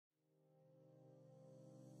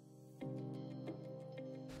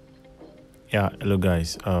Yeah, hello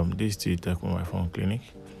guys. This is the Tech Mobile Phone Clinic.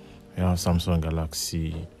 We have Samsung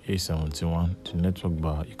Galaxy A71. The network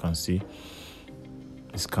bar you can see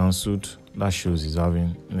is cancelled. That shows it's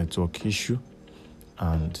having network issue,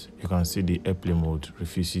 and you can see the airplane mode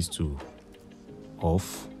refuses to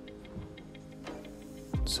off.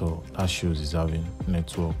 So that shows it's having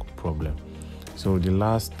network problem. So the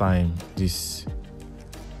last time this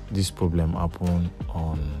problem happened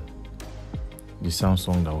on the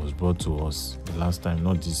Samsung that was brought to us the last time,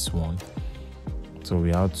 not this one. So we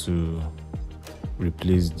had to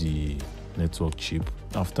replace the network chip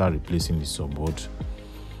after replacing the subboard.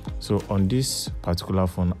 So on this particular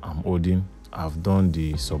phone I'm holding, I've done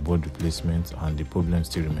the subboard replacement and the problem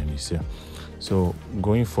still remains here. So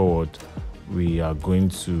going forward, we are going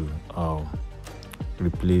to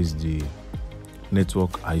replace the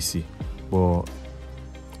network IC. But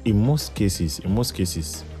in most cases,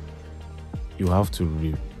 you have to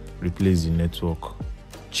replace the network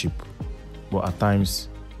chip. But at times,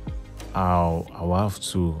 I'll have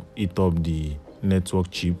to heat up the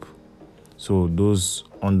network chip, so those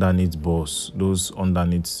underneath bars, those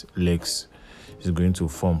underneath legs is going to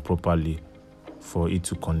form properly for it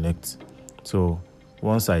to connect. So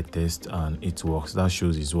once I test and it works, that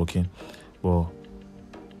shows it's working. But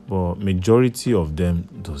majority of them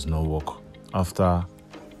does not work after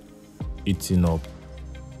heating up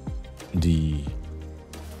the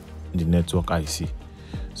network IC.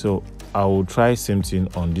 So I will try same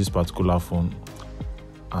thing on this particular phone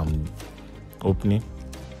I'm opening.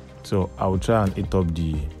 So I will try and heat up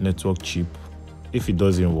the network chip. If it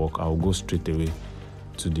doesn't work, I'll go straight away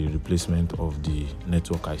to the replacement of the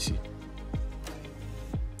network IC.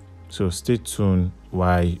 So stay tuned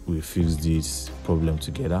while we fix this problem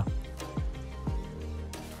together.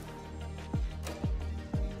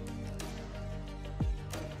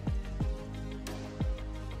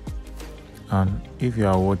 And if you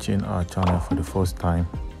are watching our channel for the first time,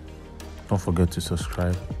 don't forget to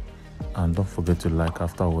subscribe and don't forget to like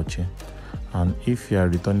after watching. And if you are a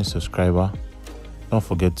returning subscriber, don't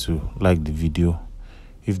forget to like the video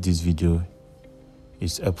if this video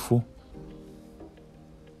is helpful.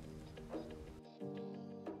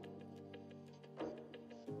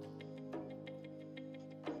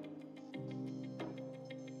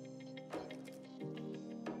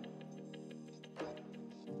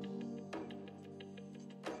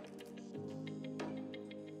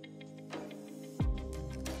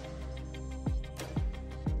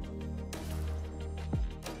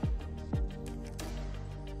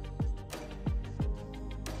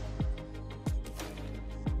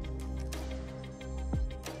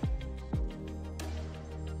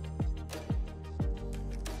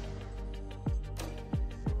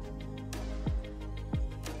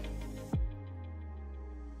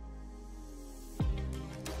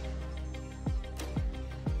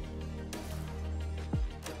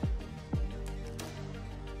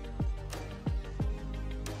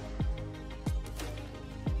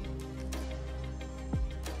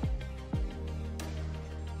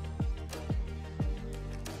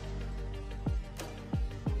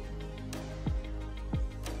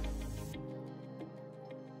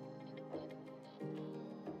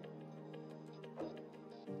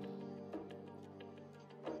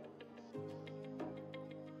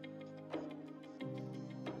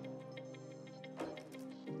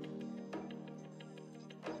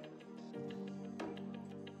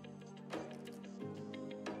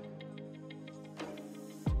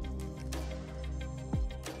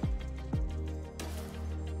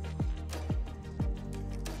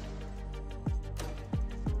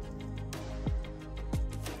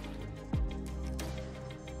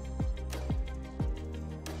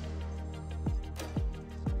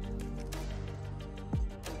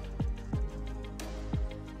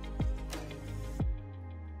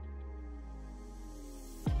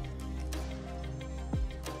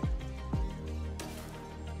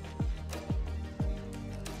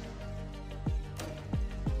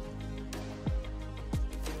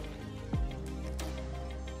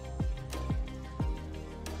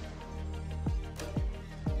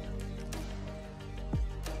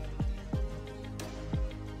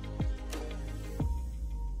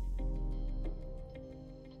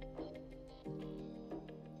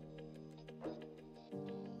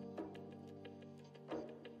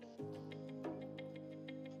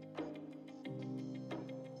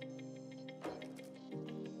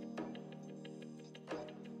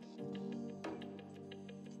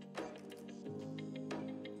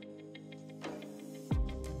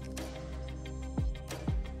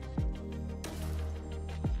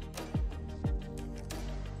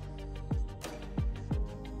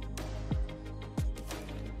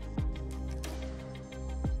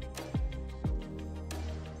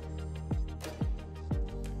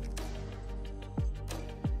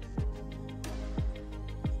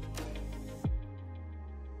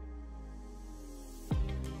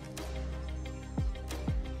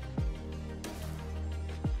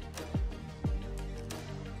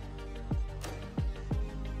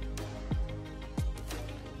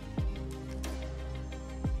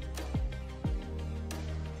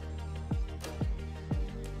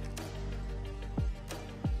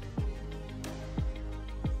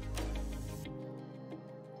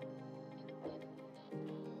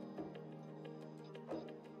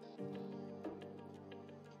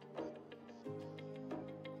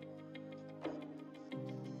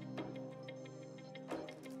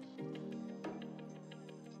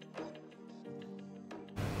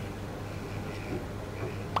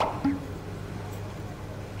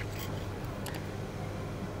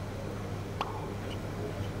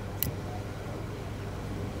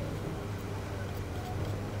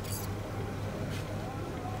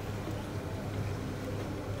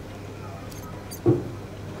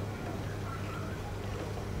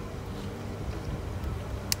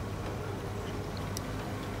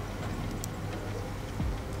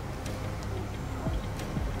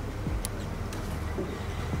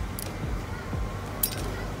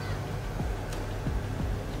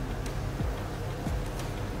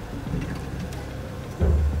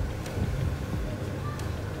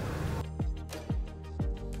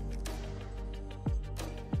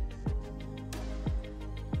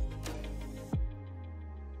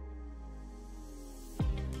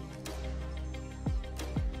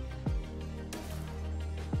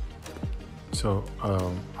 So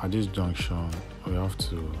at this junction, we have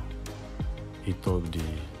to heat up the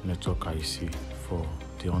network IC for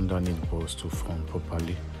the underneath balls to form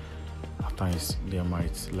properly. At times there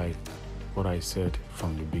might, like what I said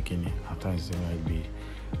from the beginning, at times there might be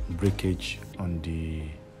breakage on the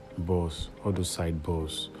balls, all those side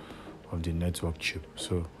balls of the network chip.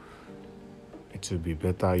 So it will be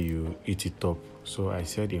better you heat it up. So I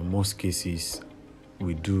said in most cases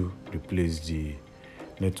we do replace the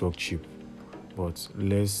network chip, but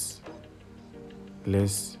let's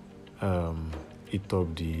heat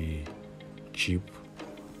up the chip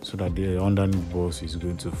so that the underneath balls is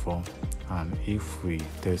going to form. And if we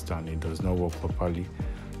test and it does not work properly,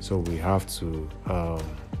 so we have to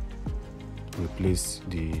replace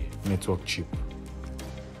the network chip.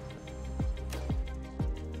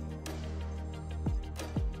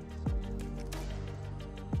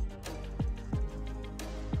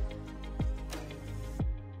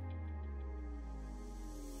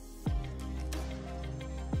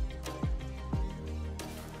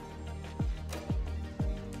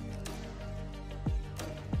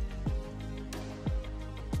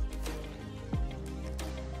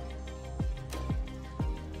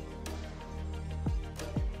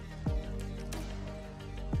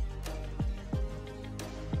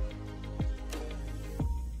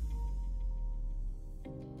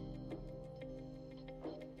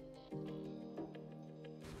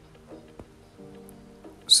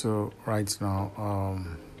 So right now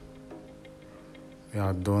we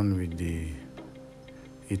are done with the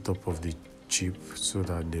heat up of the chip so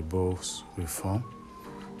that the balls will form.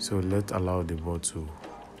 So let's allow the ball to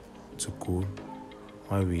cool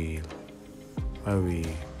while we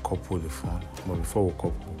couple the phone. But before we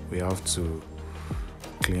couple, we have to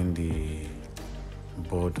clean the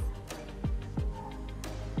board.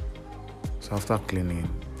 So after cleaning,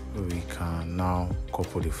 we can now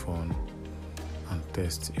couple the phone and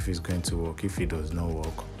test if it's going to work. If it does not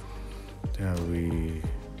work, then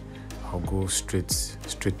I'll go straight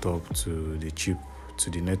up to the chip, to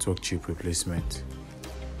the network chip replacement.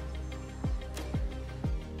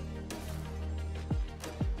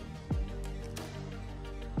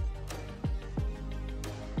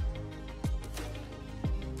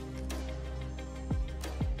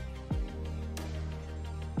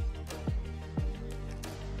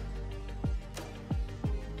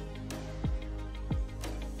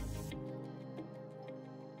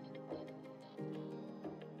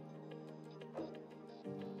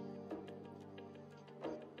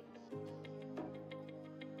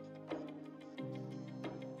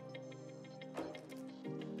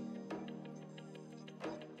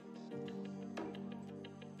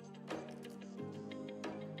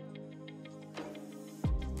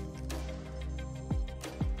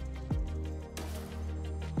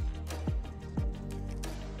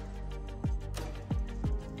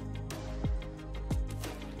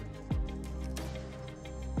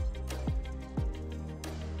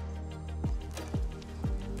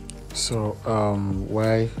 So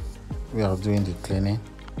while we are doing the cleaning,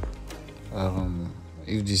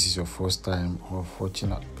 if this is your first time of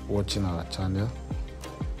watching our channel,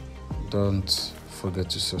 don't forget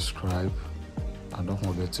to subscribe and don't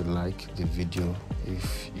forget to like the video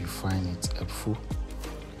if you find it helpful.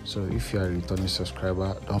 So if you are a returning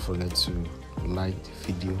subscriber, don't forget to like the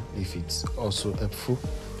video if it's also helpful.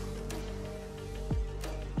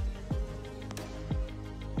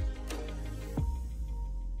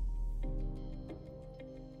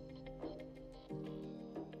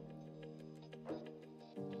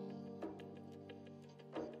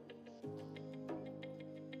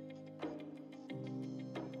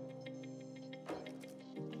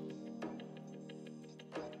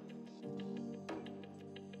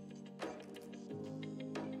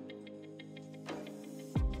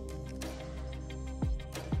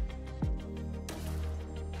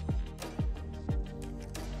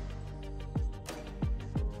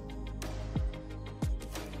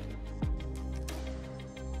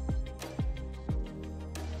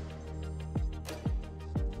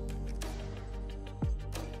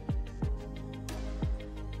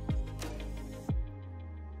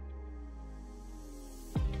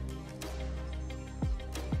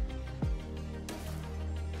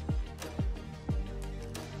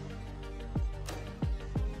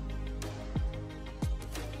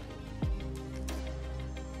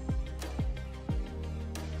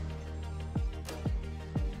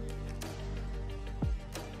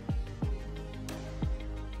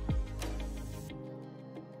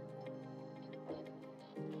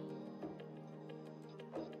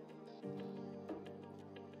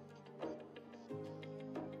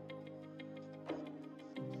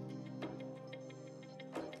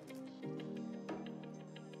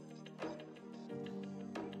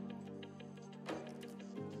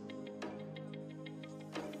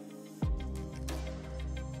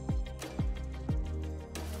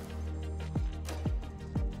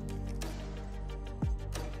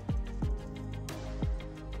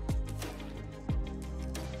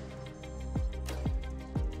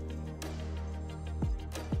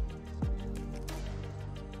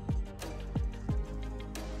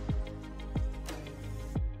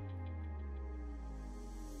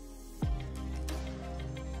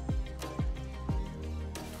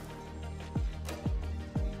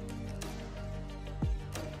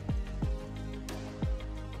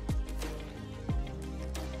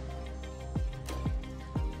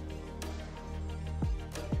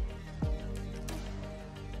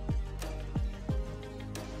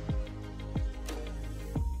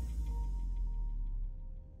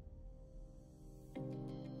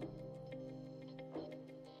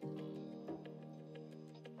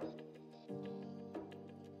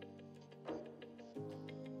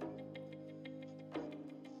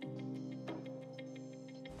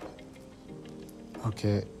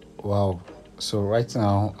 Okay, wow. So right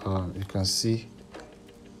now you can see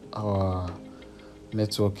our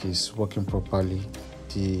network is working properly.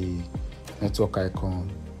 The network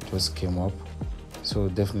icon just came up, so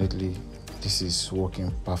definitely this is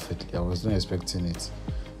working perfectly. I was not expecting it,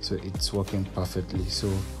 so it's working perfectly.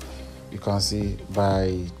 So you can see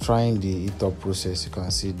by trying the heat up process, you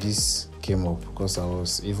can see this came up, because I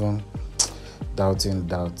was even doubting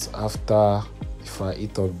that after, if I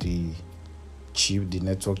heat up the chip, the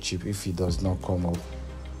network chip, if it does not come up.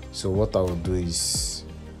 So what I will do is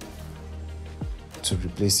to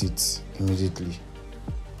replace it immediately.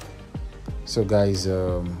 So guys,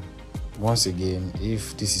 once again,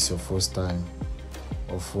 if this is your first time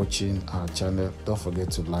of watching our channel, don't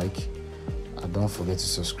forget to like and don't forget to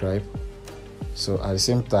subscribe. So at the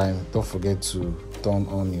same time, don't forget to turn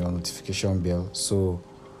on your notification bell, so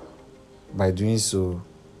by doing so,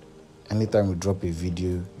 anytime we drop a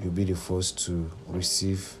video, you'll be the first to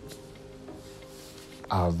receive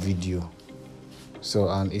our video. So,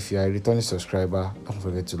 and if you are a returning subscriber, don't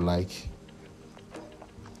forget to like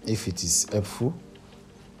if it is helpful.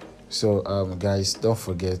 So guys, don't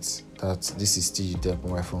forget that this is still GTBank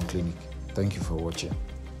Mobile Phone Clinic. Thank you for watching.